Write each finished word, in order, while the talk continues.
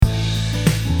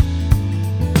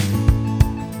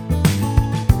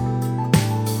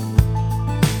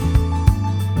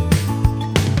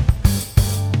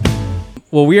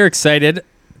Well, we are excited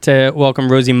to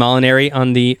welcome Rosie Molinari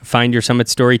on the Find Your Summit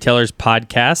Storytellers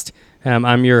podcast.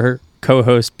 I'm your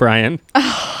co-host, Brian.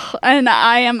 Oh, and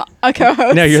I am a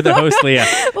co-host. No, you're the host, Leah.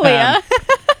 Leah.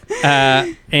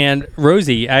 And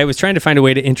Rosie, I was trying to find a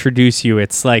way to introduce you.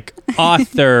 It's like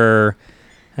author,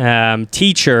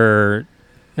 teacher,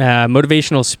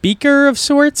 motivational speaker of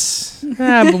sorts.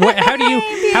 How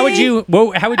would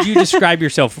you describe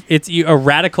yourself? It's a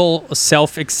radical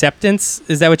self-acceptance.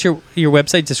 Is that what your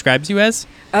website describes you as?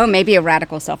 Oh, maybe a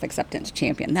radical self-acceptance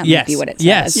champion. That might be what it says.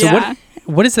 Yes. So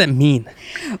what does that mean?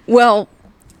 Well,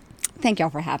 thank y'all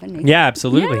for having me. Yeah,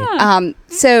 absolutely. Yeah.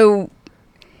 So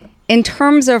in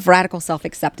terms of radical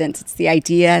self-acceptance, it's the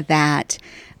idea that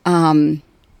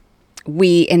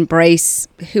we embrace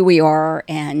who we are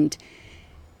and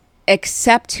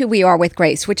accept who we are with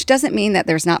grace, which doesn't mean that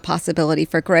there's not possibility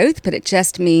for growth, but it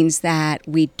just means that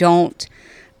we don't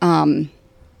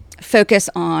focus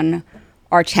on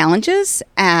our challenges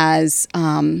as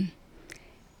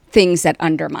things that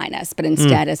undermine us, but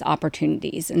instead as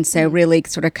opportunities. And so really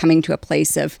sort of coming to a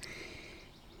place of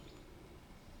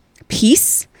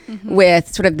peace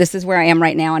with sort of this is where I am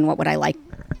right now and what would I like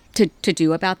to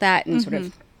do about that, and sort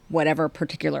of whatever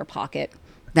particular pocket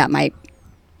that might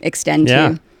extend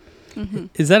to.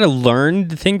 Is that a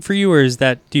learned thing for you, or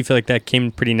do you feel like that came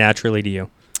pretty naturally to you?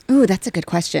 Ooh, that's a good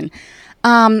question.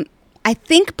 I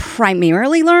think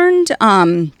primarily learned,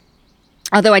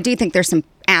 although I do think there's some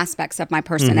aspects of my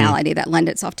personality that lend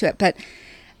itself to it. But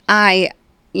and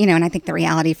I think the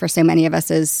reality for so many of us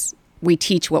is we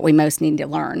teach what we most need to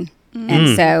learn.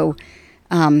 And so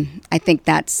I think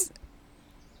that's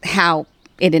how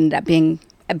it ended up being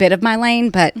a bit of my lane.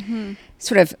 But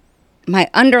sort of my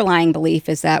underlying belief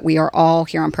is that we are all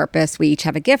here on purpose. We each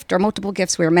have a gift or multiple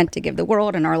gifts we are meant to give the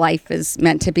world, and our life is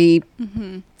meant to be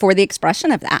for the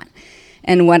expression of that.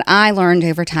 And what I learned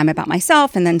over time about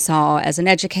myself, and then saw as an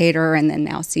educator, and then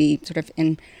now see sort of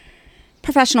in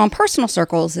professional and personal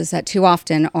circles, is that too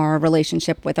often our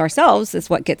relationship with ourselves is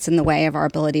what gets in the way of our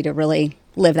ability to really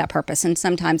live that purpose. And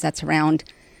sometimes that's around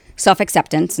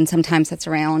self-acceptance, and sometimes that's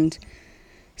around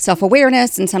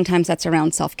self-awareness, and sometimes that's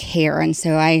around self-care. And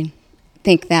so I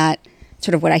think that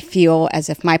sort of what I feel as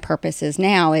if my purpose is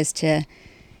now is to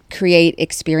create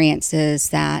experiences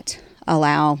that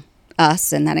allow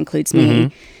us, and that includes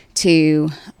me, to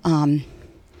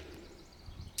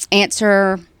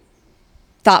answer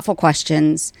thoughtful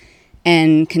questions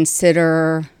and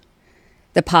consider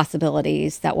the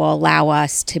possibilities that will allow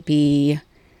us to be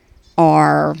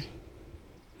our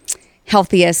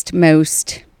healthiest,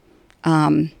 most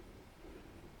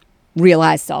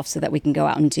realized self, so that we can go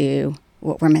out and do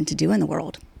what we're meant to do in the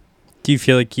world. Do you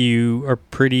feel like you are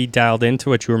pretty dialed into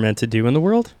what you were meant to do in the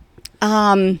world?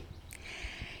 I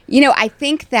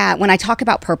think that when I talk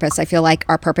about purpose, I feel like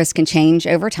our purpose can change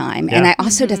over time. Yeah. And I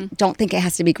also don't think it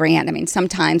has to be grand. I mean,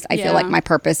 sometimes I feel like my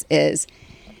purpose is,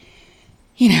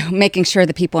 making sure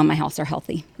the people in my house are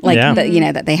healthy. Like,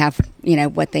 that they have,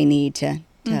 what they need to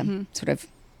sort of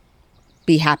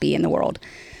be happy in the world.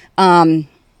 That's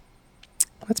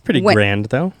pretty grand,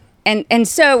 though. And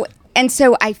so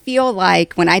I feel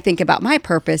like when I think about my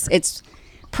purpose, it's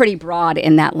pretty broad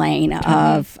in that lane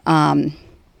of, I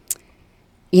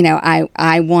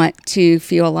want to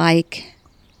feel like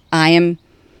I am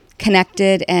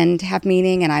connected and have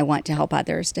meaning, and I want to help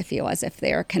others to feel as if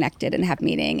they're connected and have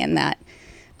meaning, and that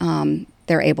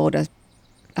they're able to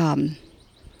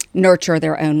nurture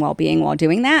their own well-being while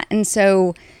doing that. And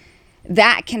so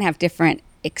that can have different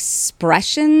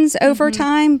expressions over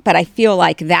time, but I feel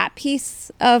like that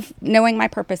piece of knowing my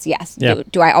purpose, yes.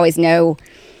 Yep. Do I always know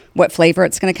what flavor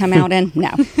it's going to come out in? No.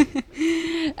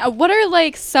 What are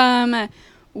like some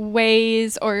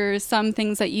ways or some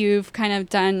things that you've kind of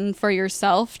done for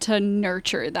yourself to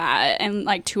nurture that and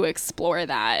like to explore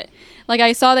that? Like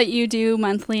I saw that you do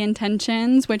monthly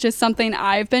intentions, which is something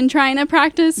I've been trying to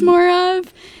practice more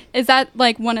of. Is that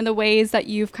like one of the ways that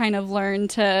you've kind of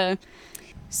learned to?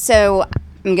 So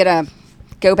I'm going to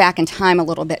go back in time a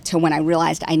little bit to when I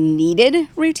realized I needed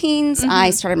routines. I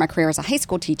started my career as a high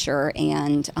school teacher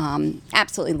and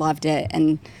absolutely loved it.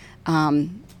 And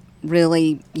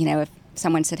really, if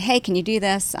someone said, hey, can you do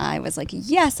this? I was like,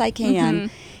 yes, I can.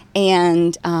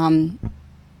 And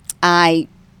I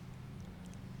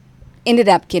ended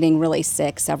up getting really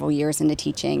sick several years into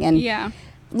teaching. And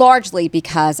largely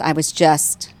because I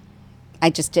just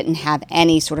didn't have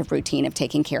any sort of routine of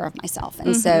taking care of myself.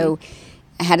 And so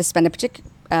I had to spend a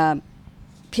particular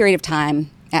period of time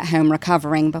at home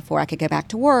recovering before I could go back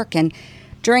to work. And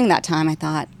during that time, I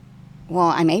thought, well,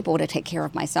 I'm able to take care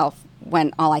of myself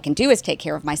when all I can do is take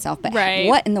care of myself. But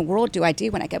what in the world do I do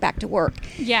when I go back to work?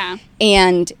 Yeah.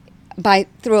 And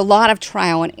through a lot of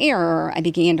trial and error, I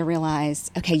began to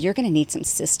realize, okay, you're going to need some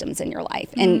systems in your life.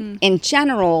 And in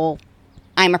general,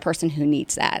 I'm a person who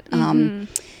needs that.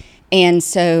 And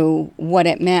so what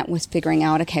it meant was figuring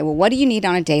out, okay, well, what do you need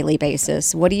on a daily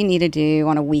basis? What do you need to do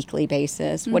on a weekly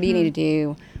basis? What do you need to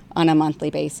do on a monthly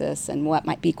basis? And what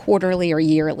might be quarterly or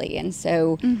yearly? And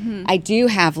so I do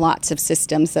have lots of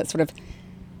systems that sort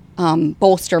of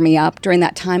bolster me up during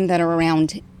that time that are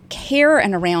around care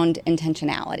and around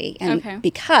intentionality. And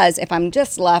because if I'm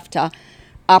just left to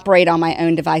operate on my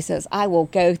own devices, I will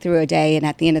go through a day and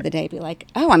at the end of the day be like,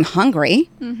 oh, I'm hungry.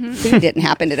 Food didn't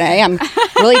happen today. I'm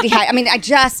really dehydrated. I mean,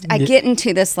 I get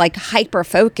into this like hyper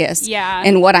focus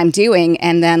in what I'm doing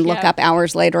and then look up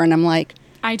hours later and I'm like,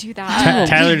 I do that.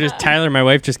 Tyler, my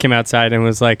wife just came outside and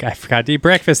was like, I forgot to eat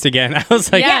breakfast again. I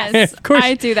was like, yes, of course.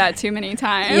 I do that too many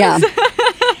times. Yeah.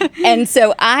 And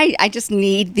so I just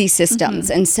need these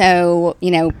systems. And so,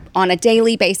 on a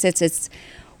daily basis, it's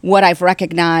what I've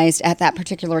recognized at that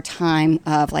particular time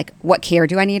of like, what care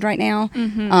do I need right now?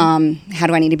 How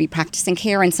do I need to be practicing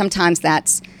care? And sometimes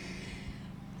that's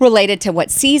related to what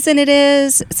season it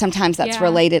is. Sometimes that's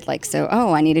related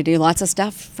I need to do lots of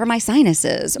stuff for my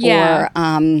sinuses. Or,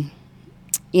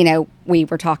 we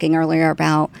were talking earlier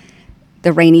about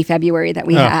the rainy February that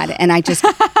we had. And I just,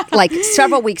 like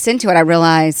several weeks into it, I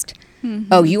realized,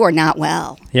 oh, you are not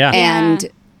well. And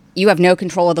you have no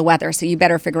control of the weather. So you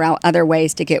better figure out other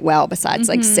ways to get well besides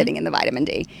like sitting in the vitamin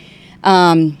D.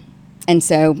 And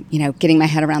so, getting my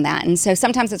head around that. And so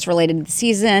sometimes it's related to the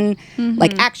season,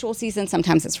 like actual season.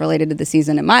 Sometimes it's related to the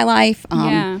season in my life.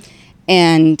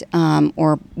 And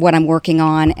or what I'm working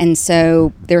on. And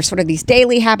so there's sort of these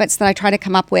daily habits that I try to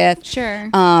come up with. Sure.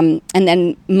 And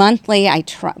then monthly,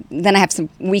 then I have some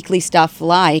weekly stuff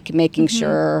like making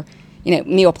sure,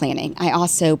 meal planning. I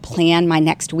also plan my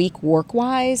next week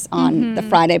work-wise on the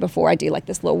Friday before I do like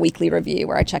this little weekly review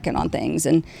where I check in on things.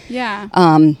 And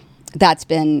that's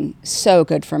been so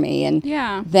good for me. And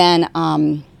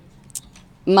then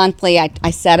monthly,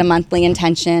 I set a monthly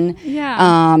intention.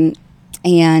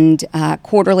 And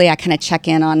quarterly, I kind of check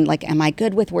in on, like, am I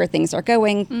good with where things are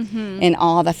going in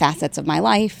all the facets of my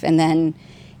life? And then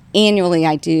annually,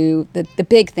 I do, the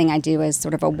big thing I do is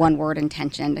sort of a one-word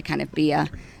intention to kind of be a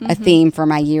theme for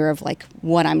my year of, like,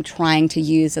 what I'm trying to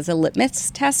use as a litmus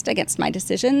test against my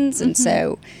decisions. And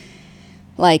so,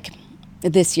 like,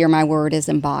 this year, my word is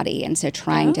embody. And so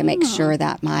trying to make sure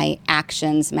that my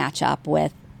actions match up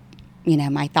with,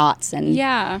 my thoughts. And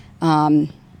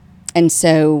and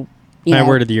so... My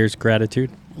word of the year is gratitude.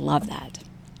 Love that.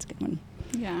 It's a good one.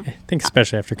 Yeah. I think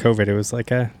especially after COVID, it was like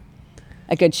a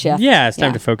good shift. Yeah, it's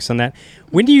time to focus on that.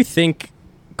 When do you think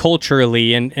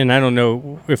culturally, and I don't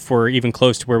know if we're even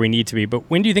close to where we need to be, but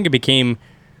when do you think it became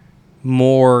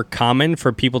more common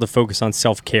for people to focus on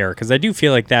self-care? Because I do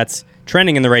feel like that's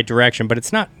trending in the right direction, but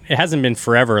it hasn't been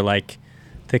forever, like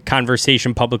the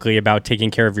conversation publicly about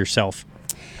taking care of yourself.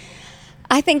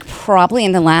 I think probably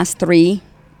in the last 3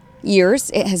 years,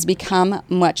 it has become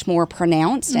much more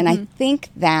pronounced. And I think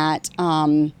that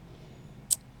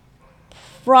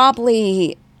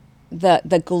probably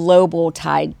the global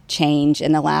tide change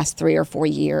in the last 3 or 4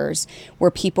 years,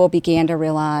 where people began to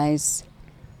realize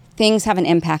things have an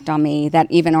impact on me that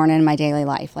even aren't in my daily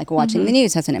life, like watching the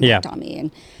news has an impact on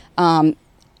me.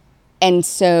 And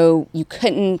so you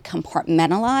couldn't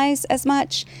compartmentalize as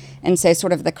much. And so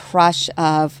sort of the crush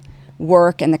of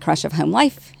work and the crush of home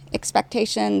life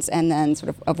expectations and then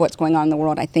sort of what's going on in the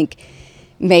world, I think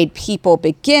made people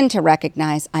begin to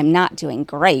recognize I'm not doing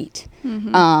great.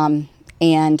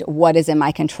 And what is in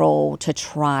my control to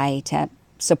try to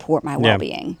support my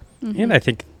well-being. And I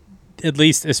think at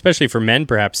least, especially for men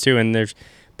perhaps too,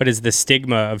 but is the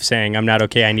stigma of saying I'm not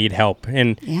okay, I need help.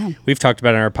 And we've talked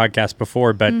about it on our podcast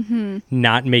before, but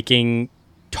not making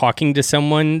talking to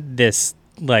someone this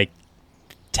like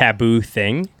taboo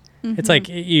thing. It's like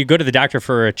you go to the doctor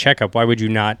for a checkup. Why would you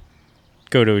not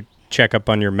go to a checkup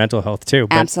on your mental health too?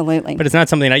 But, absolutely. But it's not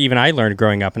something that even I learned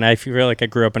growing up. And I feel like I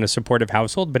grew up in a supportive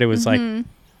household, but it was like,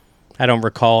 I don't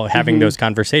recall having those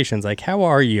conversations. Like, how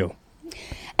are you?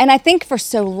 And I think for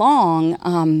so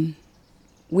long,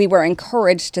 we were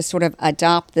encouraged to sort of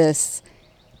adopt this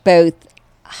both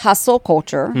hustle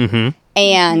culture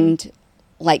and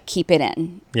like keep it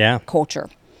in culture.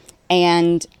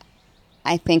 And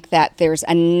I think that there's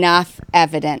enough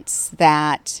evidence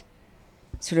that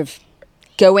sort of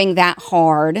going that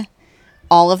hard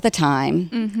all of the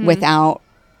time without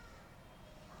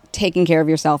taking care of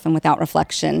yourself and without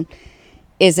reflection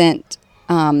isn't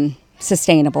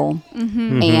sustainable.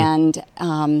 And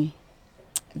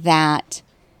that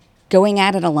going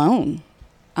at it alone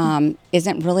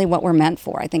isn't really what we're meant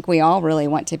for. I think we all really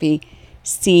want to be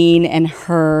seen and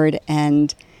heard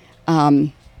and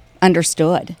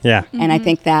understood. Yeah. And I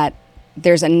think that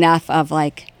there's enough of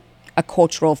like a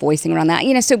cultural voicing around that.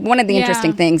 So one of the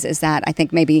interesting things is that I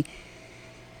think maybe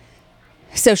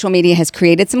social media has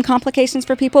created some complications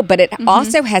for people, but it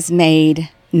also has made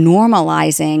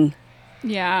normalizing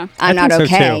Yeah. I'm not think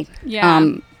so, okay too.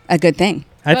 Yeah. a good thing.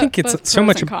 I think it's both so pros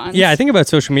much. and cons. Yeah, I think about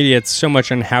social media. It's so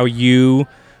much on how you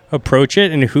approach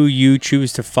it and who you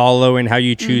choose to follow and how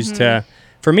you choose to.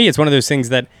 For me, it's one of those things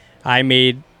that I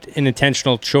made an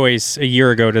intentional choice a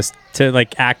year ago to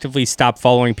like actively stop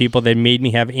following people that made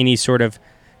me have any sort of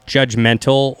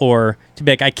judgmental or to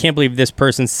be like, I can't believe this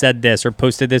person said this or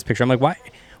posted this picture. I'm like,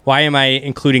 why am I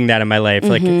including that in my life?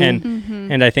 Like,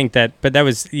 and I think that, but that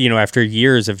was, after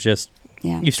years of just,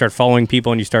 you start following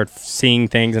people and you start seeing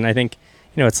things. And I think,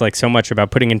 it's like so much about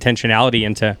putting intentionality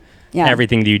into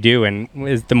everything that you do. And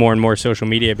as the more and more social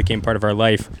media became part of our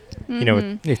life,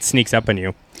 it sneaks up on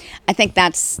you. I think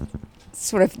that's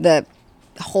sort of the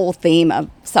whole theme of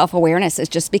self-awareness is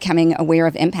just becoming aware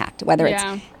of impact, whether it's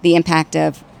the impact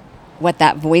of what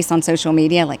that voice on social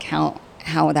media, like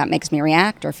how that makes me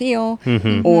react or feel,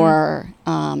 or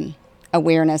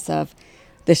awareness of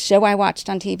the show I watched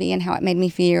on TV and how it made me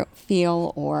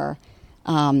feel, or,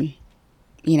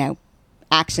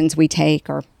 actions we take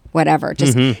or whatever.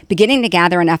 Just beginning to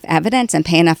gather enough evidence and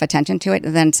pay enough attention to it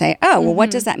and then say, oh, well,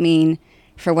 what does that mean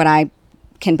for what I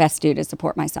can best do to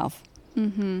support myself?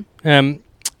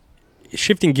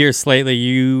 Shifting gears slightly,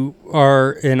 you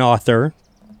are an author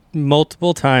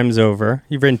multiple times over.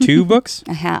 You've written 2 books?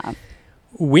 I have.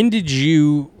 When did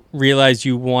you realize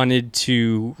you wanted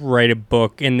to write a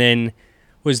book? And then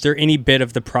was there any bit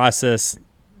of the process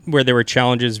where there were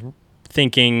challenges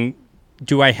thinking,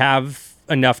 do I have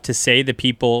enough to say that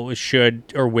people should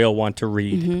or will want to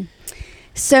read?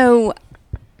 So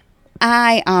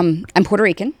I'm Puerto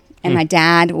Rican, and my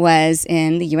dad was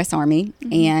in the U.S. Army.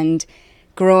 And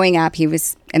growing up, he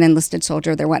was an enlisted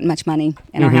soldier. There wasn't much money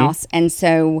in our house. And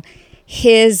so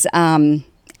his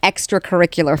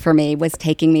extracurricular for me was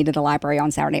taking me to the library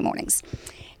on Saturday mornings.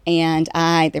 And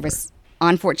there was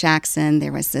on Fort Jackson,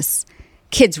 there was this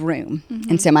kids room.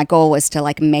 And so my goal was to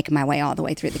like make my way all the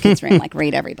way through the kids room, like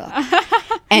read every book.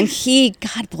 And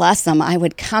God bless him, I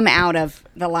would come out of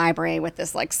the library with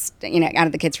this like, out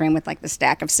of the kids room with like the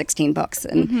stack of 16 books.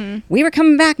 And we were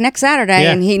coming back next Saturday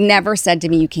and he never said to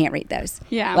me, you can't read those.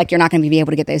 Yeah. Like you're not going to be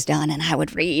able to get those done. And I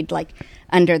would read like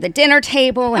under the dinner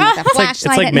table and with a flashlight it's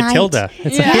like at Matilda.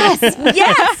 night.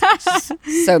 Yes.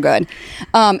 So good.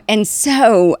 And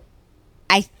so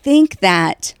I think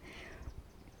that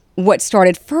what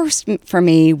started first for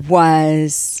me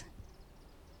was,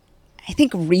 I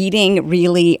think reading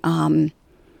really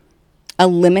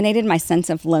eliminated my sense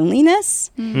of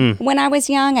loneliness when I was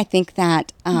young. I think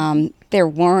that there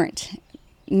weren't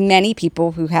many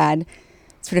people who had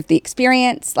sort of the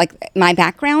experience, like my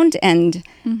background. And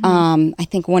I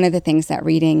think one of the things that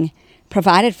reading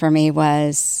provided for me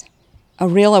was a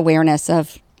real awareness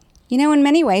of, in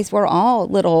many ways, we're all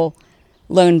little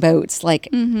lone boats, like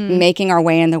making our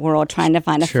way in the world, trying to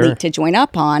find a fleet to join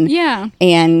up on. Yeah.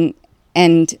 And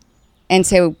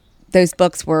so those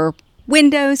books were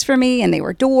windows for me and they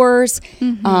were doors.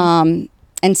 And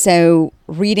so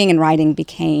reading and writing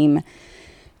became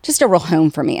just a real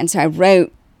home for me. And so I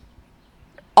wrote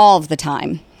all of the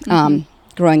time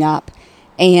growing up.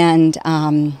 And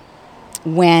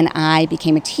when I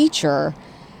became a teacher,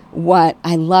 what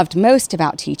I loved most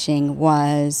about teaching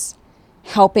was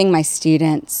helping my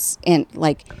students. And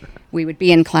like we would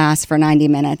be in class for 90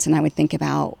 minutes and I would think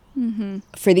about,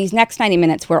 for these next 90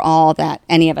 minutes, we're all that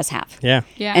any of us have. Yeah.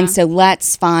 And so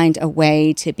let's find a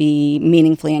way to be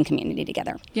meaningfully in community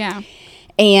together. Yeah.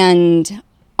 And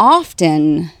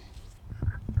often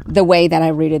the way that I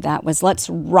rooted that was let's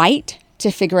write to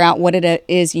figure out what it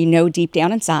is deep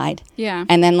down inside. Yeah.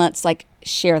 And then let's like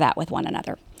share that with one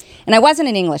another. And I wasn't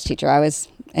an English teacher. I was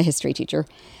a history teacher.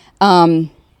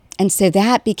 And so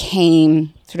that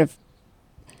became sort of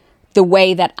the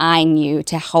way that I knew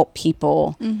to help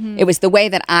people. It was the way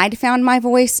that I'd found my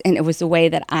voice, and it was the way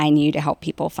that I knew to help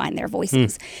people find their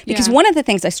voices. Because one of the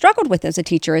things I struggled with as a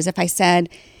teacher is if I said,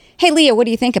 hey, Leah, what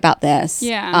do you think about this?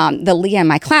 Yeah. The Leah in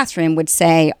my classroom would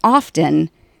say often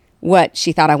what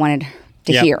she thought I wanted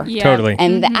to hear. Yeah. Totally.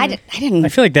 And I didn't I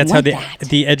feel like that's how want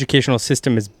the educational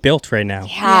system is built right now.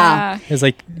 Yeah. It's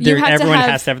like You have to everyone have-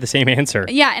 has to have the same answer.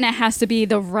 Yeah, and it has to be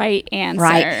the right answer.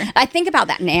 Right. I think about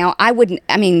that now.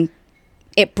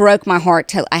 It broke my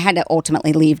heart I had to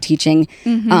ultimately leave teaching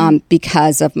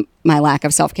because of my lack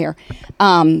of self-care.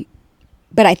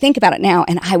 but I think about it now,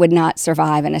 and I would not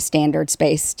survive in a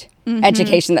standards-based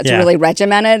education that's really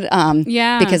regimented.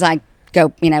 Because I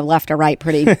go, left or right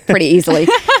pretty easily.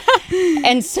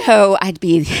 And so I'd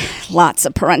be lots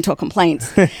of parental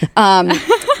complaints.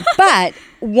 But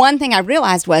one thing I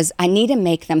realized was I need to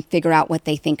make them figure out what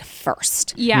they think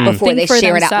first before they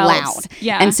share it out loud.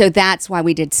 Yeah. And so that's why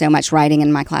we did so much writing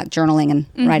in my class, journaling and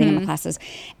writing in my classes.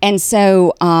 And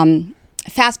so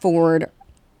fast forward,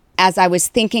 as I was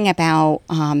thinking about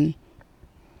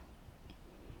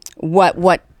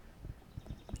what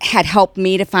had helped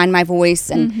me to find my voice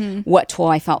and what tool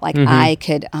I felt like I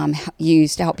could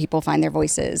use to help people find their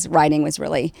voices, writing was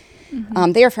really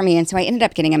there for me. And so I ended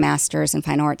up getting a master's in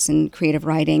fine arts and creative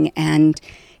writing. And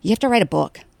you have to write a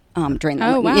book during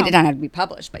the wow. You don't have to be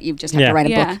published, but you just have to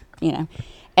write a book,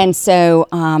 And so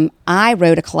I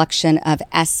wrote a collection of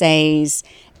essays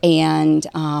and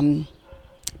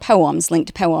poems,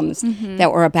 linked poems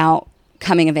that were about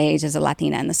coming of age as a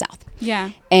Latina in the South. Yeah.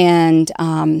 And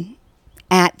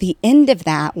at the end of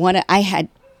that, I had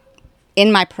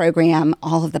in my program,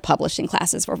 all of the publishing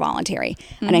classes were voluntary.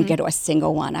 I didn't go to a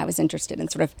single one. I was interested in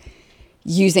sort of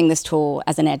using this tool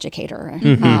as an educator.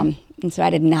 And so I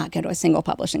did not go to a single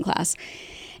publishing class.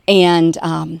 And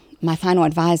my final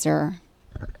advisor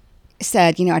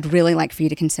said, I'd really like for you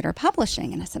to consider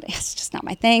publishing. And I said, it's just not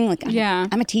my thing. Like,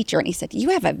 I'm a teacher. And he said,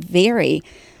 you have a very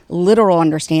literal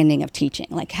understanding of teaching.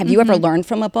 Like, have you ever learned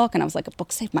from a book? And I was like, a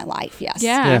book saved my life. Yes.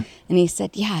 Yeah. And he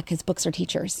said, yeah, because books are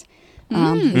teachers.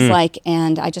 He's like,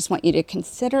 and I just want you to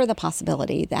consider the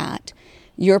possibility that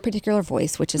your particular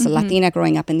voice, which is a Latina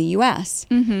growing up in the U.S.,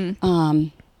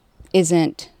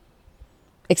 isn't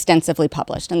extensively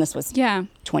published. And this was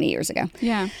 20 years ago.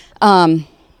 Yeah.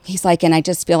 He's like, and I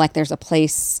just feel like there's a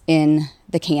place in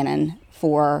the canon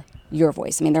for your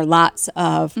voice. I mean, there are lots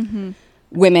of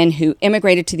women who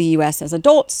immigrated to the U.S. as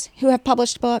adults who have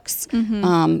published books,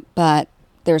 but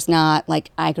there's not,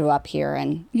 like, I grew up here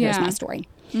and here's my story.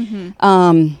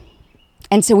 And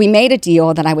so we made a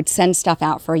deal that I would send stuff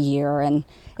out for a year, and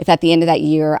if at the end of that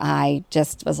year I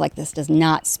just was like, this does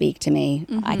not speak to me,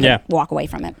 I could walk away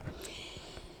from it.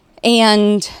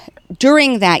 And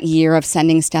during that year of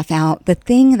sending stuff out, the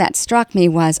thing that struck me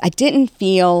was I didn't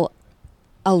feel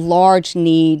a large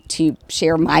need to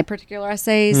share my particular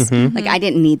essays. Like, I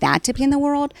didn't need that to be in the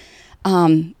world.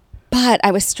 But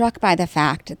I was struck by the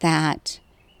fact that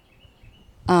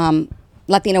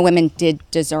Latino women did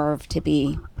deserve to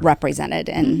be represented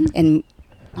in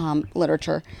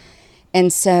literature.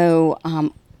 And so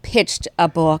pitched a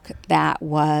book that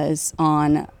was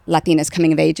on Latinas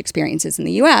coming of age experiences in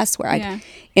the U.S., where I'd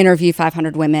interview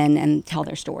 500 women and tell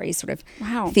their stories, sort of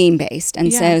theme-based.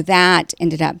 And so that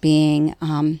ended up being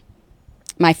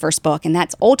my first book. And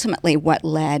that's ultimately what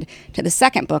led to the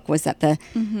second book, was that the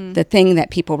thing that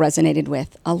people resonated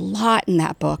with a lot in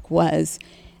that book was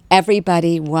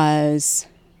everybody was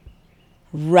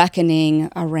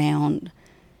reckoning around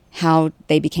how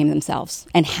they became themselves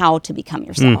and how to become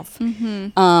yourself.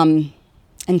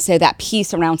 And so that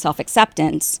piece around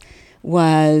self-acceptance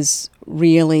was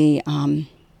really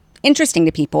interesting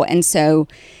to people. And so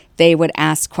they would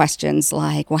ask questions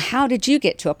like, well, how did you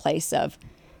get to a place of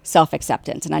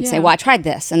self-acceptance? And I'd say, well, I tried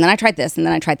this, and then I tried this, and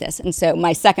then I tried this. And so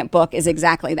my second book is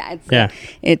exactly that.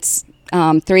 It's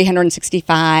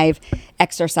 365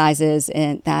 exercises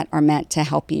that are meant to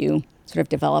help you sort of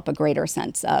develop a greater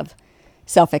sense of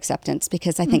self-acceptance,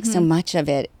 because I think so much of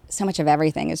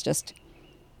everything is just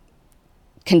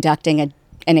conducting an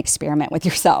experiment with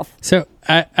yourself. So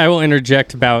I will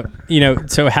interject about,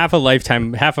 so half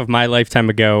of my lifetime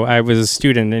ago, I was a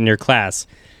student in your class.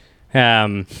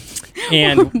 And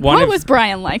what was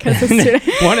Brian like as a student?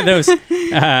 One of those,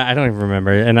 I don't even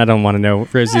remember, and I don't want to know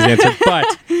Rosie's answer, but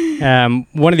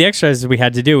one of the exercises we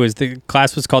had to do was, the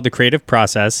class was called the Creative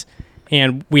Process,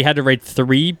 and we had to write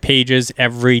 3 pages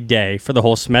every day for the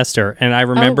whole semester. And I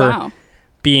remember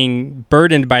being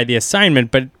burdened by the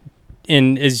assignment, but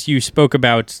as you spoke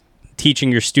about teaching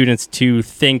your students to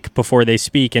think before they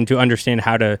speak and to understand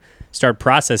how to start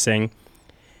processing,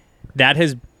 that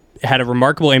has had a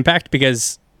remarkable impact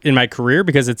because in my career,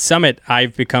 because at Summit,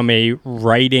 I've become a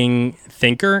writing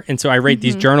thinker. And so I write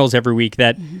these journals every week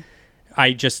that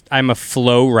I'm a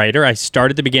flow writer. I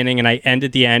start at the beginning and I end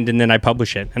at the end, and then I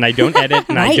publish it, and I don't edit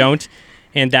and I don't.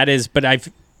 And that is, but I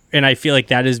feel like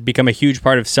that has become a huge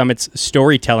part of Summit's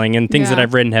storytelling, and things that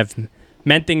I've written have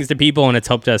meant things to people, and it's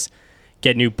helped us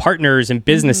get new partners and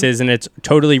businesses. And it's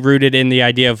totally rooted in the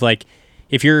idea of, like,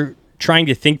 if you're trying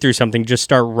to think through something, just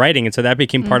start writing. And so that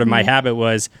became part of my habit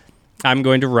was, I'm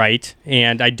going to write,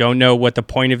 and I don't know what the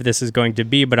point of this is going to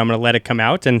be, but I'm going to let it come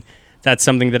out. And that's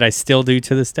something that I still do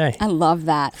to this day. I love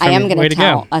that. I am going way to to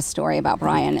tell go. a story about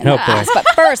Brian in Oh, the boy. class. But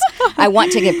first, I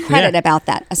want to give credit Yeah. about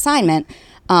that assignment.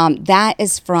 That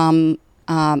is from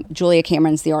Julia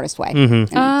Cameron's The Artist Way.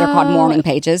 Mm-hmm. And they're called morning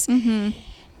pages.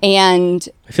 And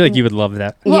I feel like you would love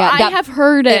that. Well, yeah, I have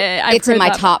heard it. I've it's in heard my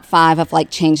that. top 5 of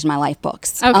like changed my life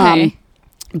books. Okay.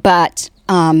 But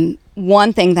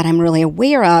one thing that I'm really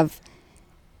aware of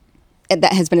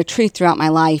that has been a truth throughout my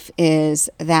life is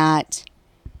that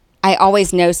I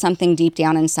always know something deep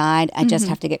down inside. I just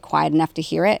have to get quiet enough to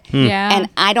hear it. Yeah. And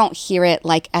I don't hear it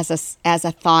like as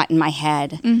a thought in my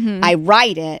head. I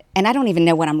write it and I don't even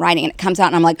know what I'm writing. And it comes out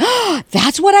and I'm like, oh,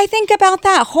 that's what I think about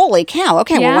that. Holy cow.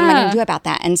 Okay, well, what am I going Yeah. to do about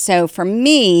that? And so for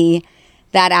me,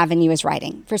 that avenue is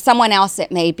writing. For someone else,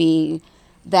 it may be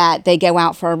that they go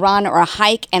out for a run or a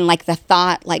hike and like the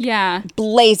thought like Yeah.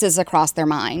 blazes across their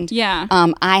mind. Yeah.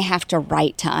 I have to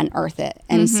write to unearth it.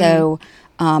 And so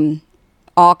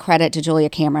all credit to Julia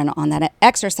Cameron on that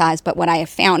exercise. But what I have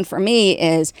found for me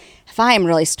is if I am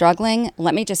really struggling,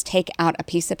 let me just take out a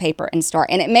piece of paper and start.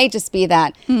 And it may just be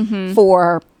that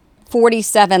for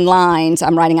 47 lines,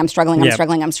 I'm writing, I'm struggling, Yep.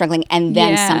 I'm struggling. And then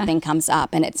Yeah. something comes up.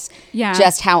 And it's Yeah.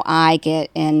 just how I get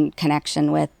in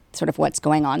connection with sort of what's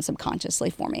going on subconsciously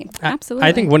for me. Absolutely.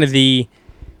 I think one of the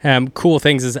cool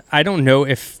things is I don't know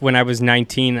if when I was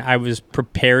 19 I was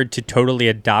prepared to totally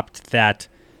adopt that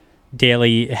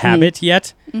daily habit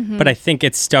yet, but I think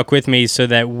it stuck with me so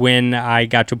that when I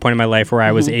got to a point in my life where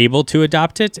I was able to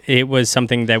adopt it, it was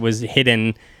something that was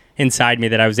hidden inside me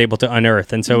that I was able to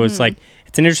unearth. And so it's like,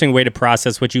 it's an interesting way to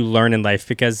process what you learn in life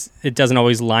because it doesn't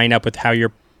always line up with how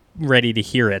you're ready to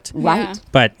hear it. Right. Yeah.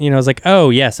 But, you know, I was like, oh,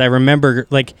 yes, I remember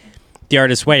like The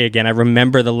Artist's Way again. I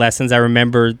remember the lessons. I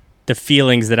remember the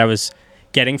feelings that I was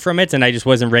getting from it, and I just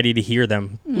wasn't ready to hear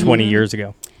them 20 years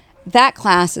ago. That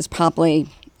class is probably,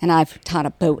 and I've taught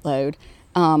a boatload,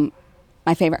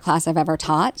 my favorite class I've ever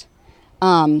taught.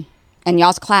 And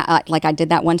y'all's class, like I did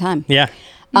that one time. Yeah.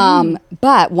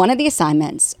 But one of the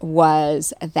assignments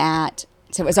was that,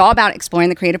 so it was all about exploring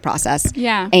the creative process.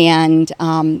 Yeah. And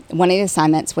one of the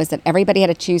assignments was that everybody had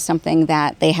to choose something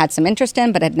that they had some interest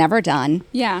in but had never done.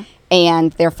 Yeah.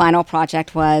 And their final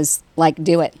project was like,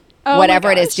 do it. Oh my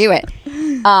Whatever it is, gosh. do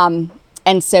it.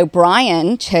 And so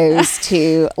Brian chose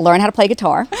to learn how to play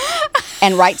guitar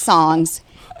and write songs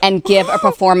and give a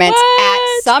performance at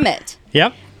What? Summit.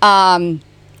 Yep. And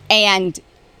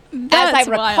as I That's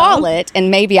recall wild. it, and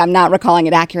maybe I'm not recalling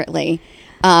it accurately,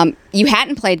 you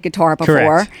hadn't played guitar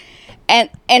before. Correct.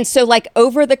 And so like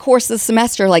over the course of the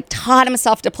semester, like taught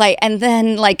himself to play and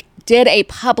then like did a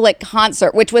public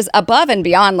concert, which was above and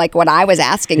beyond like what I was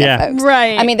asking Yeah. of folks.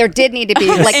 Right. I mean, there did need to be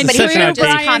like, In but he such an didn't just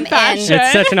audacious- come Brian in. fashion.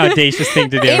 It's such an audacious thing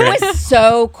to do. It right? was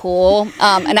so cool.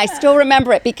 And I still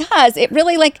remember it because it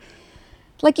really like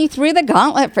you threw the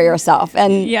gauntlet for yourself.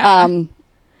 And, Yeah.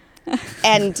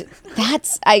 and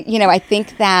that's, I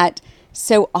think that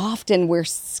so often we're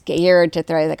scared to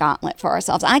throw the gauntlet for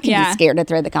ourselves. I can Yeah. be scared to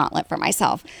throw the gauntlet for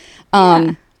myself.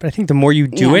 But I think the more you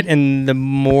do Yeah. it and the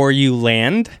more you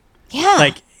land, Yeah.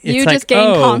 like it's You like, just gain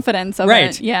oh, confidence of right.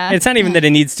 it. Yeah. It's not even that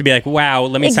it needs to be like, wow,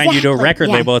 let me sign you to a Exactly, record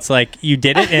yeah. label. It's like you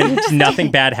did it and nothing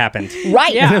bad happened.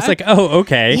 right. Yeah. And it's like, oh,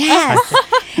 okay. Yes.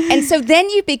 And so then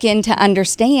you begin to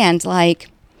understand, like,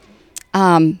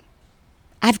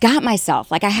 I've got myself.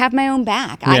 Like, I have my own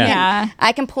back. Yeah.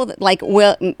 I can pull. Like,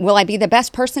 will I be the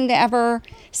best person to ever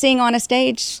sing on a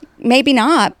stage? Maybe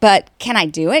not. But can I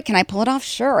do it? Can I pull it off?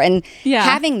 Sure. And Yeah.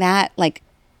 having that like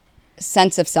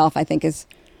sense of self, I think, is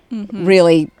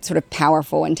really sort of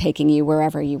powerful in taking you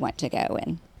wherever you want to go.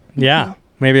 And Yeah.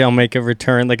 Maybe I'll make a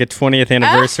return, like a 20th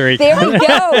anniversary, there we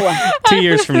go. 2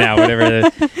 years from now, whatever it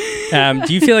is.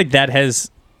 Do you feel like that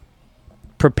has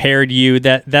prepared you,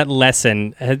 that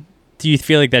lesson? Do you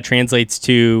feel like that translates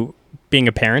to being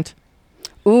a parent?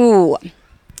 Ooh.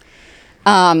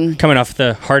 Coming off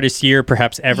the hardest year,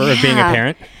 perhaps ever, of being a Yeah.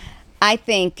 parent? I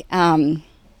think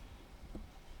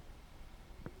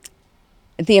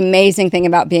the amazing thing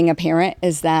about being a parent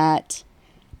is that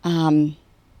I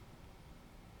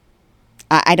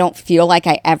don't feel like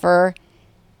I ever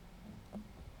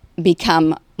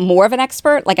become more of an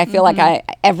expert. Like I feel like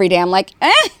every day I'm like,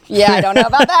 yeah, I don't know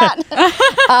about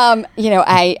that.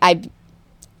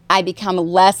 I become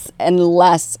less and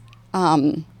less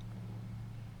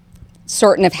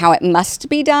certain of how it must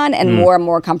be done and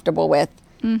more comfortable with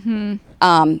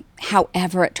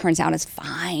however it turns out is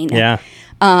fine. Yeah.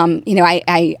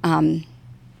 I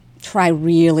try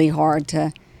really hard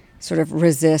to sort of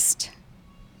resist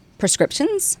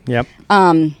prescriptions Yep.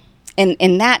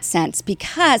 in that sense,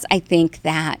 because I think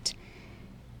that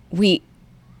we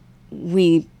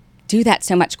do that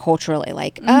so much culturally.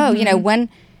 Like, oh, when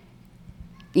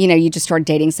you just start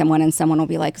dating someone and someone will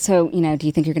be like, so, do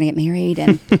you think you're going to get married?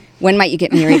 And when might you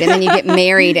get married? And then you get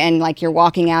married and like you're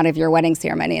walking out of your wedding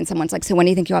ceremony and someone's like, so when do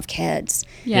you think you'll have kids?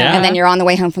 Yeah. And then you're on the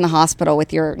way home from the hospital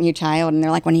with your new child and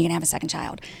they're like, when are you going to have a second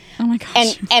child? Oh my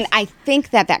gosh. And I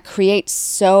think that creates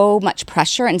so much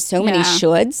pressure and so many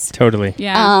shoulds. Totally.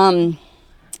 Yeah.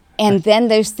 And then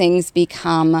those things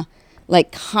become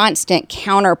like constant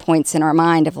counterpoints in our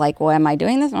mind of like, well, am I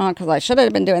doing this? Because I should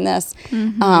have been doing this.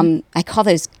 I call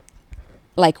those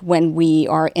like when we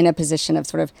are in a position of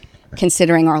sort of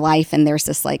considering our life and there's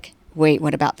this like, wait,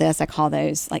 what about this? I call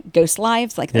those like ghost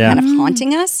lives, like they're kind of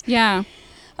haunting us. Yeah.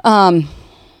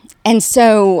 And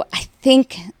so I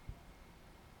think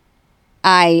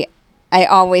I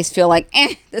always feel like,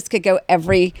 this could go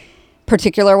every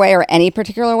particular way or any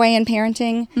particular way in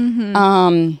parenting.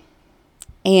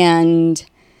 And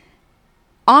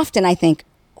often I think,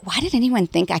 why did anyone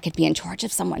think I could be in charge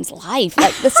of someone's life?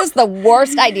 Like, this is the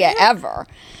worst idea ever.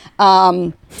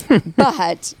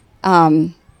 But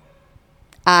I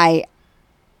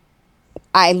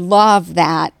love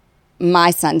that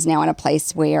my son's now in a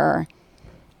place where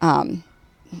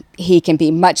he can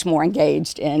be much more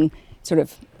engaged in sort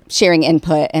of sharing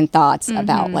input and thoughts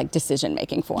about like decision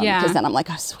making for him. Yeah. Because then I'm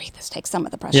like, oh, sweet, this takes some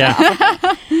of the pressure off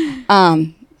of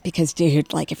me. Because,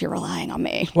 dude, like, if you're relying on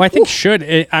me. Well, I think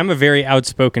I'm a very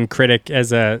outspoken critic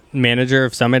as a manager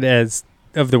of Summit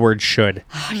of the word should.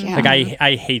 Yeah. Like,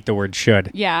 I hate the word should.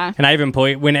 Yeah. And I have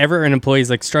whenever an employee's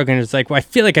like struggling, it's like, well, I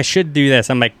feel like I should do this.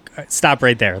 I'm like, stop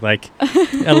right there. Like,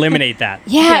 eliminate that.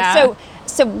 Yeah.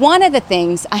 So one of the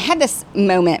things, I had this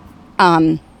moment,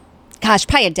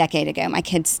 probably a decade ago. My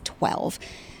kid's 12.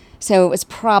 So he was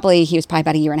probably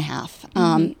about a year and a half.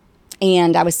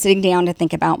 And I was sitting down to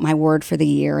think about my word for the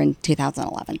year in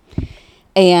 2011.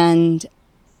 And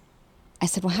I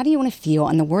said, well, how do you want to feel?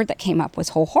 And the word that came up was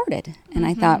wholehearted. And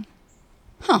I thought,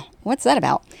 what's that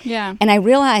about? Yeah. And I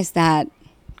realized that,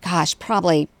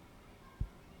 probably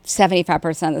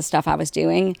 75% of the stuff I was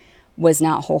doing was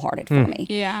not wholehearted for me.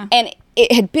 Yeah. And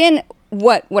it had been,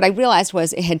 what I realized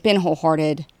was it had been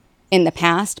wholehearted in the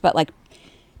past, but like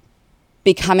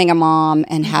becoming a mom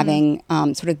and having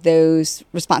sort of those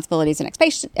responsibilities and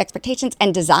expectations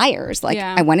and desires, like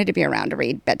I wanted to be around to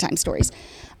read bedtime stories,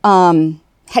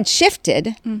 had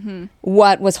shifted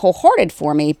what was wholehearted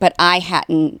for me, but I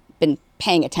hadn't been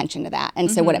paying attention to that.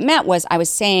 And so what it meant was I was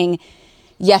saying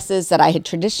yeses that I had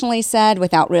traditionally said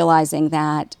without realizing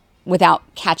that, without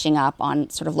catching up on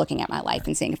sort of looking at my life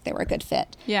and seeing if they were a good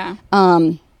fit. Yeah.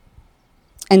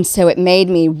 And so it made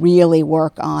me really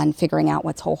work on figuring out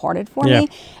what's wholehearted for me.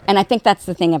 And I think that's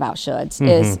the thing about shoulds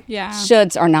is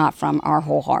shoulds are not from our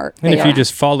whole heart. And if you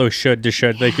just follow should to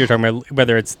should, like you're talking about,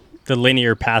 whether it's the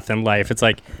linear path in life, it's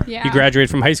like you graduate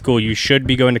from high school, you should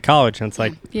be going to college. And it's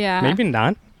like, maybe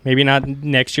not. Maybe not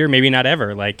next year. Maybe not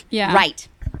ever. Like, right.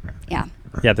 Yeah.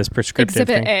 Yeah, this prescriptive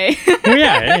Exhibit thing. A. Oh,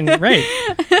 yeah, right.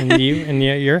 And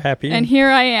you're happy. And here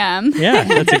I am. Yeah,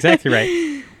 that's exactly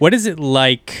right. What is it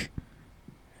like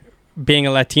being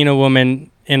a Latino woman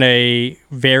in a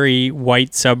very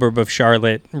white suburb of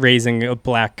Charlotte, raising a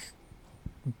black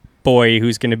boy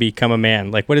who's going to become a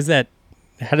man? Like, what is that?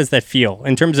 How does that feel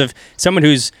in terms of someone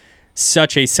who's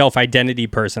such a self-identity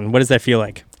person? What does that feel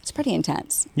like? It's pretty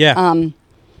intense. Yeah.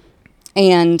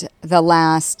 And the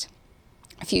last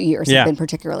few years have been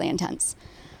particularly intense.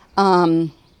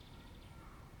 And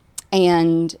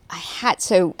I had,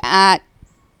 so at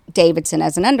Davidson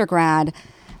as an undergrad,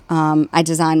 I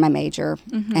designed my major,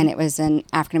 and it was in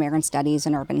African American Studies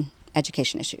and Urban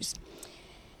Education Issues.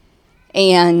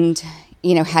 And,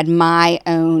 had my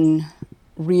own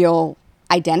real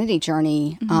identity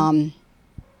journey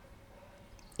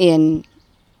in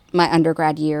my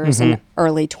undergrad years and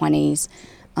early 20s,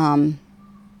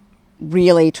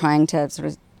 really trying to sort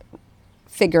of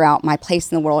figure out my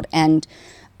place in the world. And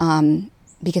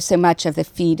because so much of the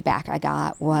feedback I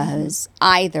got was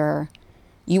either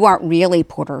you aren't really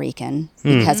Puerto Rican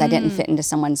because I didn't fit into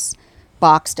someone's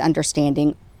boxed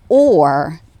understanding,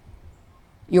 or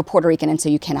you're Puerto Rican and so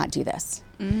you cannot do this.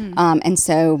 And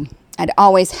so I'd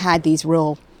always had these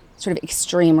real sort of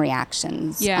extreme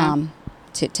reactions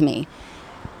to me,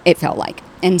 it felt like.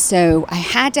 And so I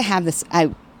had to have this,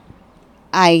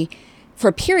 I for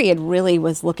a period really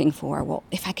was looking for, well,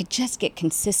 if I could just get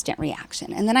consistent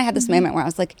reaction. And then I had this moment where I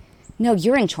was like, no,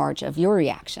 you're in charge of your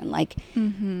reaction. Like,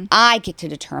 I get to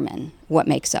determine what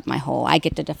makes up my whole. I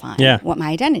get to define what my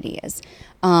identity is.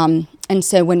 And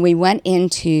so when we went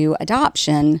into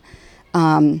adoption,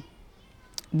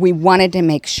 we wanted to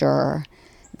make sure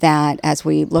that as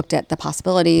we looked at the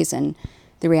possibilities and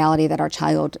the reality that our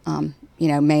child,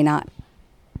 may not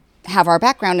have our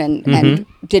background and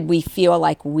did we feel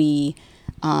like we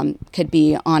could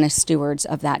be honest stewards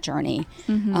of that journey.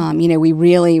 We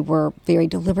really were very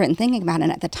deliberate in thinking about it.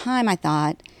 And at the time I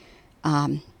thought,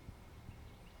 well,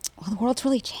 the world's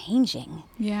really changing.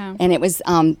 Yeah. And it was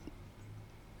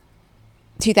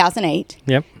 2008.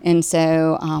 Yep. And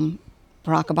so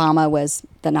Barack Obama was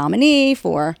the nominee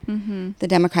for the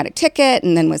Democratic ticket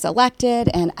and then was elected.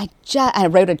 And I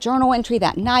wrote a journal entry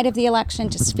that night of the election,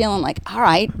 just feeling like, all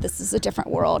right, this is a different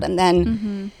world. And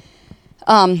then,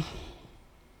 that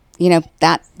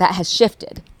has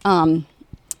shifted. And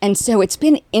so it's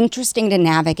been interesting to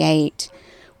navigate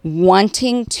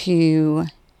wanting to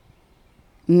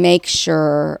make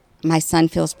sure my son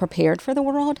feels prepared for the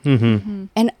world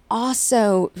and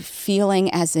also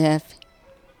feeling as if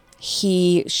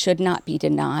he should not be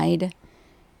denied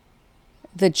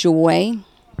the joy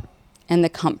and the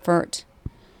comfort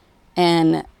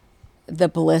and the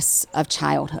bliss of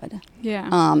childhood.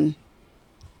 Yeah.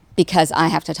 Because I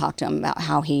have to talk to him about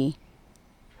how he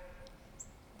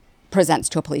presents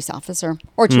to a police officer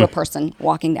or to a person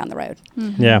walking down the road.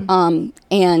 Yeah.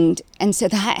 And so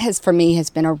that has, for me, has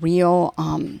been a real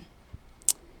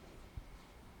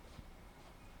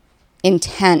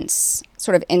intense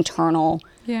sort of internal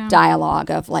dialogue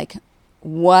of like,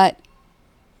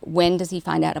 when does he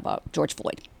find out about George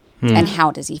Floyd? And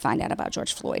how does he find out about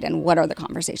George Floyd? And what are the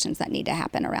conversations that need to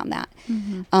happen around that?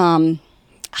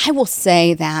 I will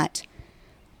say that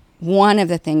one of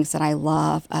the things that I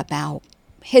love about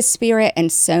his spirit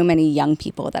and so many young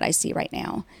people that I see right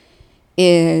now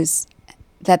is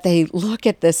that they look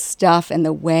at this stuff and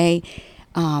the way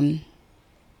our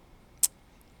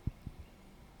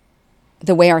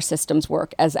systems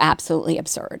work as absolutely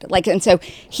absurd. And so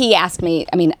he asked me,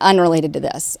 unrelated to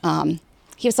this,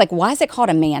 he was like, why is it called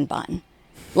a man bun?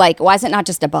 Like, why is it not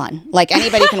just a bun? Like,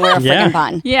 anybody can wear a freaking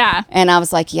bun. Yeah. And I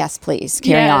was like, yes, please,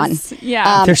 carry on.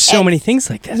 Yeah. There's so many things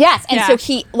like that. Yes. And so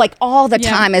he, like, all the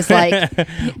time is like,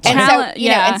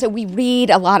 and so we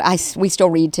read a lot. We still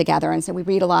read together. And so we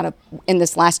read a lot of, in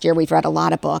this last year, we've read a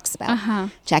lot of books about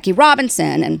Jackie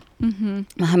Robinson and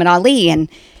Muhammad Ali. And,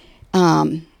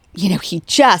 he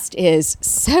just is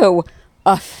so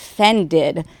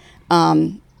offended,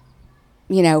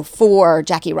 for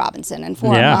Jackie Robinson and for,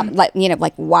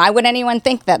 why would anyone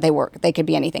think that they could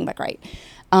be anything but great?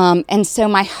 And so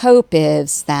my hope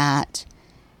is that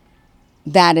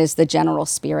is the general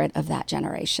spirit of that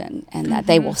generation and that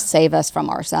they will save us from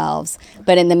ourselves.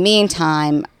 But in the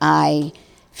meantime, I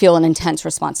feel an intense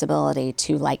responsibility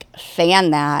to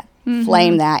fan that,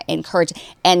 flame that, encourage,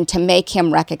 and to make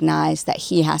him recognize that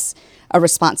he has a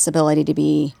responsibility to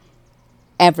be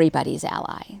everybody's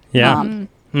ally. Yeah.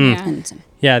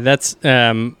 Yeah, that's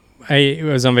I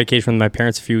was on vacation with my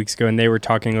parents a few weeks ago and they were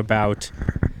talking about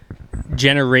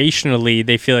generationally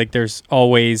they feel like there's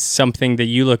always something that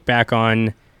you look back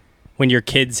on when your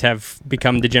kids have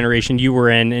become the generation you were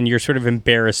in and you're sort of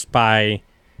embarrassed by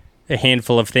a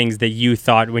handful of things that you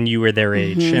thought when you were their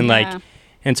age. And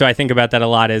and so I think about that a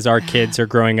lot as our kids are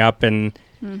growing up and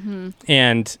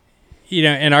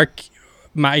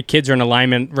my kids are in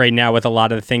alignment right now with a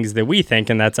lot of the things that we think,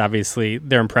 and that's obviously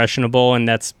they're impressionable,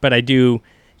 but I do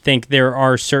think there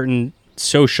are certain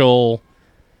social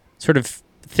sort of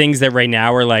things that right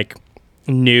now are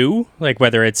new, like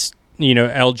whether it's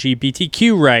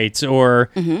LGBTQ rights or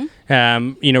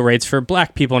rights for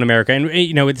Black people in America,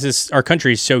 and our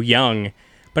country is so young,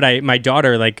 but my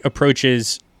daughter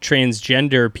approaches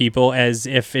transgender people as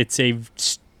if it's a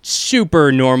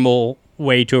super normal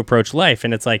way to approach life,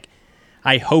 and it's like,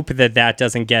 I hope that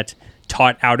doesn't get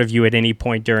taught out of you at any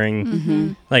point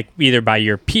during, either by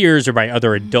your peers or by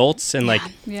other adults, and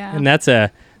and that's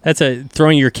a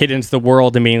throwing your kid into the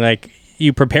world and being like,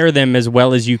 you prepare them as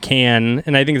well as you can,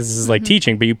 and I think this is like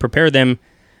teaching, but you prepare them,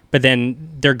 but then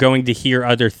they're going to hear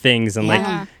other things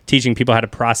and teaching people how to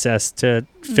process, to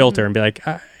filter, and be like,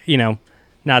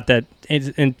 not that,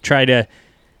 and try to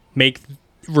make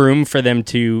room for them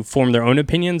to form their own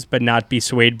opinions, but not be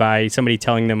swayed by somebody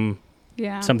telling them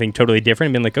something totally different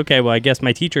and being like, okay, well, I guess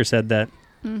my teacher said that.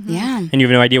 Yeah. And you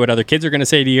have no idea what other kids are going to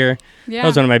say to you. That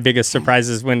was one of my biggest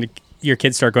surprises when your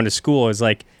kids start going to school, is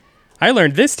like, I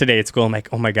learned this today at school. I'm like,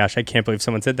 oh my gosh, I can't believe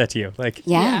someone said that to you.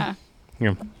 Yeah.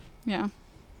 That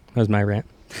was my rant.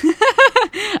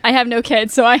 I have no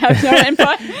kids, so I have no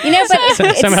input.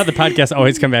 But somehow the podcast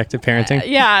always come back to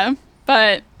parenting.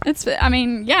 But it's,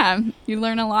 you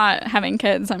learn a lot having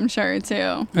kids, I'm sure,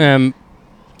 too.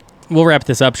 We'll wrap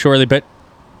this up shortly, but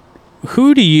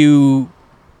who do you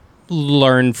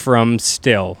learn from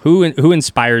still? Who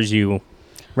inspires you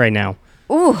right now?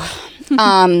 Ooh,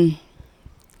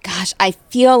 gosh, I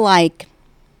feel like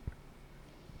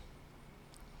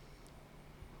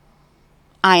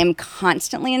I am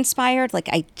constantly inspired. Like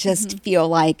I just feel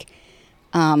like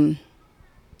I'm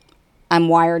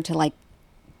wired to like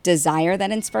desire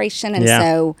that inspiration. And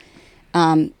so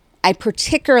I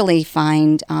particularly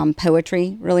find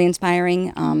poetry really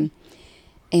inspiring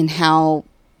in how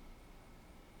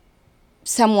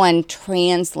someone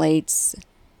translates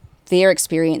their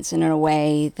experience in a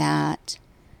way that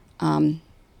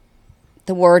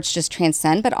the words just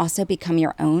transcend, but also become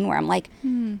your own, where I'm like,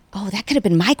 oh, that could have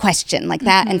been my question, like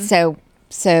that. And so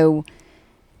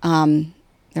there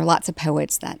are lots of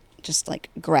poets that just like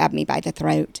grab me by the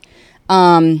throat.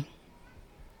 I'm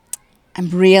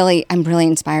really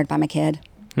inspired by my kid.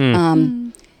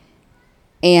 And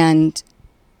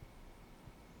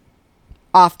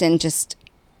often just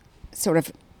sort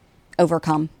of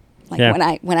overcome.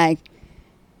 Like when I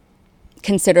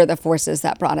consider the forces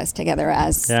that brought us together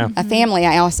as a family,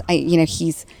 I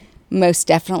he's most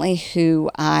definitely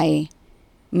who I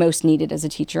most needed as a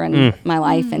teacher in my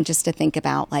life. And just to think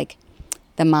about like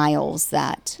the miles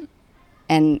that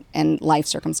and life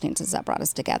circumstances that brought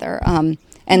us together.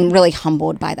 And really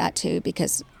humbled by that too,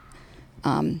 because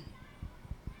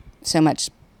so much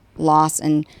loss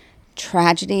and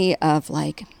tragedy of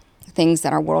like things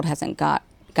that our world hasn't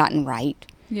gotten right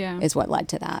is what led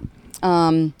to that.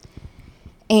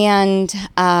 And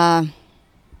I'm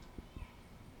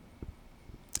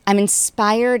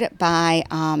inspired by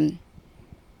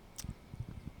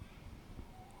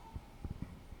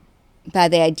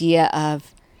the idea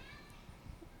of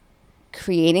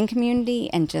creating community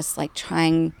and just like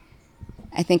trying.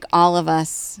 I think all of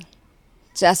us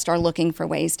just are looking for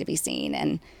ways to be seen,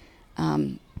 and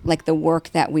like the work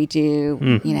that we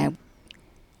do, you know,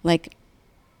 like,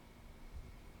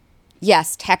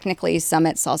 yes, technically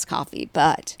Summit sells coffee,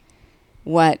 but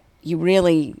what you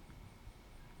really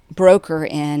broker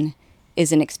in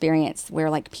is an experience where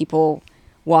like people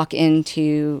walk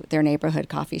into their neighborhood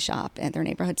coffee shop and their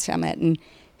neighborhood Summit and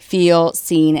feel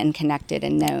seen and connected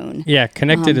and known. Yeah,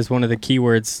 connected is one of the key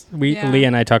words. Leah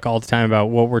and I talk all the time about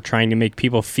what we're trying to make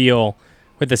people feel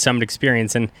with the Summit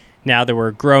experience. And now that we're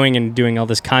growing and doing all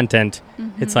this content,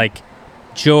 it's like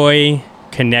joy,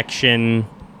 connection,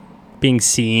 being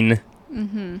seen.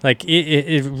 Like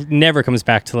it never comes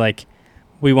back to like,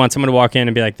 we want someone to walk in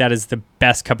and be like, that is the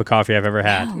best cup of coffee I've ever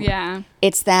had. Yeah.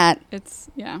 It's that. It's,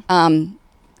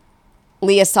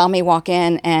 Leah saw me walk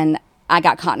in and I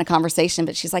got caught in a conversation,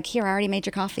 but she's like, here, I already made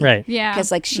your coffee. Right. Yeah.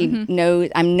 Because like she knows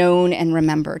I'm known and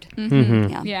remembered.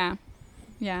 Yeah.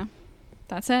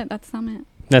 That's it. That's Summit.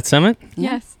 That Summit?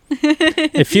 Yes.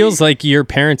 It feels like your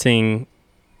parenting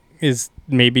is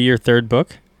maybe your third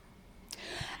book.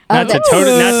 Not to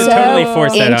totally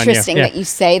force that on you. Interesting that you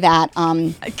say that.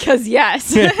 Because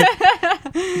yes.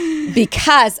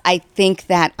 Because I think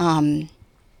that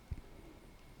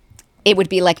it would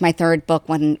be like my third book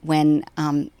when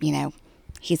you know,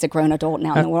 he's a grown adult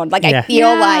now in the world. Like I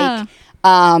feel like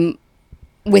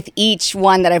with each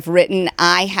one that I've written,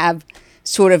 I have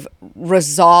sort of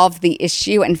resolved the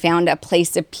issue and found a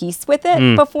place of peace with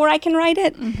it before I can write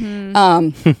it.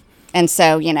 And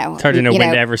so, you know, it's hard to know when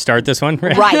to ever start this one.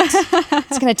 Right.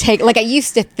 It's going to take, like I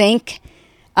used to think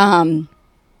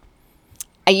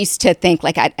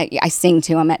like I sing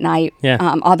to him at night.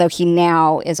 Although he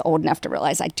now is old enough to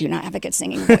realize I do not have a good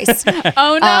singing voice.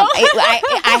 Oh no!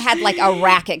 I had like a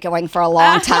racket going for a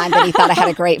long time, but he thought I had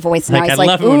a great voice. Now he's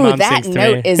like, "Ooh, that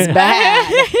note is bad."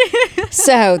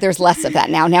 So there's less of that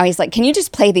now. Now he's like, "Can you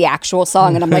just play the actual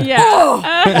song?" And I'm like, "Oh,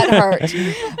 that hurt."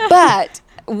 But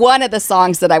one of the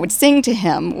songs that I would sing to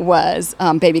him was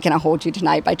 "Baby, Can I Hold You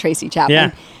Tonight" by Tracy Chapman.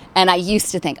 Yeah. And I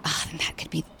used to think, that could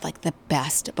be like the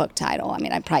best book title. I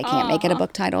mean, I probably can't make it a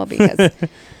book title because,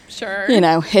 sure, you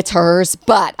know, it's hers.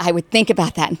 But I would think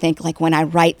about that and think, like, when I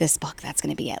write this book, that's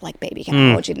going to be it. Like, Baby, Can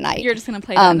I Hold You Tonight? You're just going to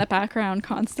play that in the background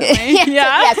constantly.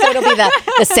 Yeah, so it'll be the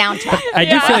soundtrack. I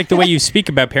do feel like the way you speak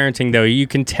about parenting, though, you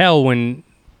can tell when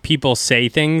people say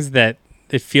things that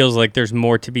it feels like there's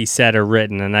more to be said or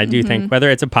written. And I do think whether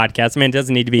it's a podcast, I mean, it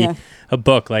doesn't need to be a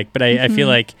book, like, but I feel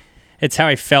like it's how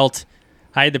I felt.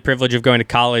 I had the privilege of going to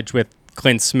college with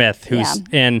Clint Smith,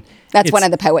 and that's one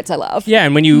of the poets I love. Yeah,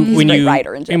 and when a great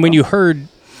writer in general. And when you heard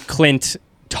Clint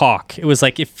talk, it was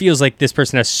like it feels like this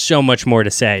person has so much more to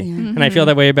say, and I feel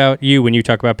that way about you when you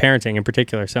talk about parenting in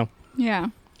particular. So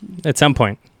at some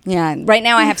point, right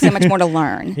now I have so much more to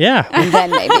learn. And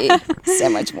then maybe so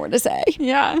much more to say.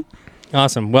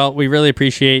 Awesome. Well, we really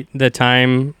appreciate the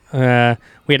time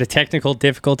We had a technical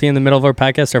difficulty in the middle of our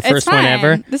podcast, our It's first one fine.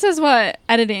 ever. This is what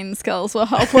editing skills will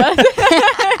help with.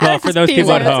 Well, for those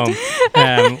people at home,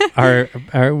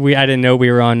 I didn't know we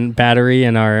were on battery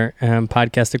and our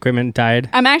podcast equipment died.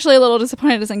 I'm actually a little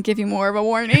disappointed it doesn't give you more of a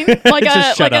warning. Like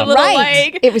Just shut a up. little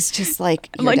Right. like It was just like,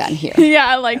 you're like done here.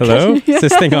 Yeah, like Hello? Is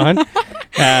this thing on?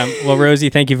 Well, Rosie,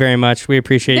 thank you very much. We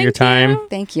appreciate your Thank time. you.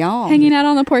 Thank y'all. Hanging out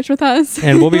on the porch with us.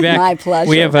 And we'll be back. My pleasure.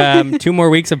 We have 2 more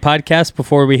weeks of podcasts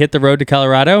before we hit the road to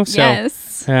Colorado. So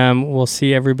Yes. we'll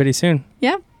see everybody soon.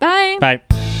 Yeah. Bye. Bye.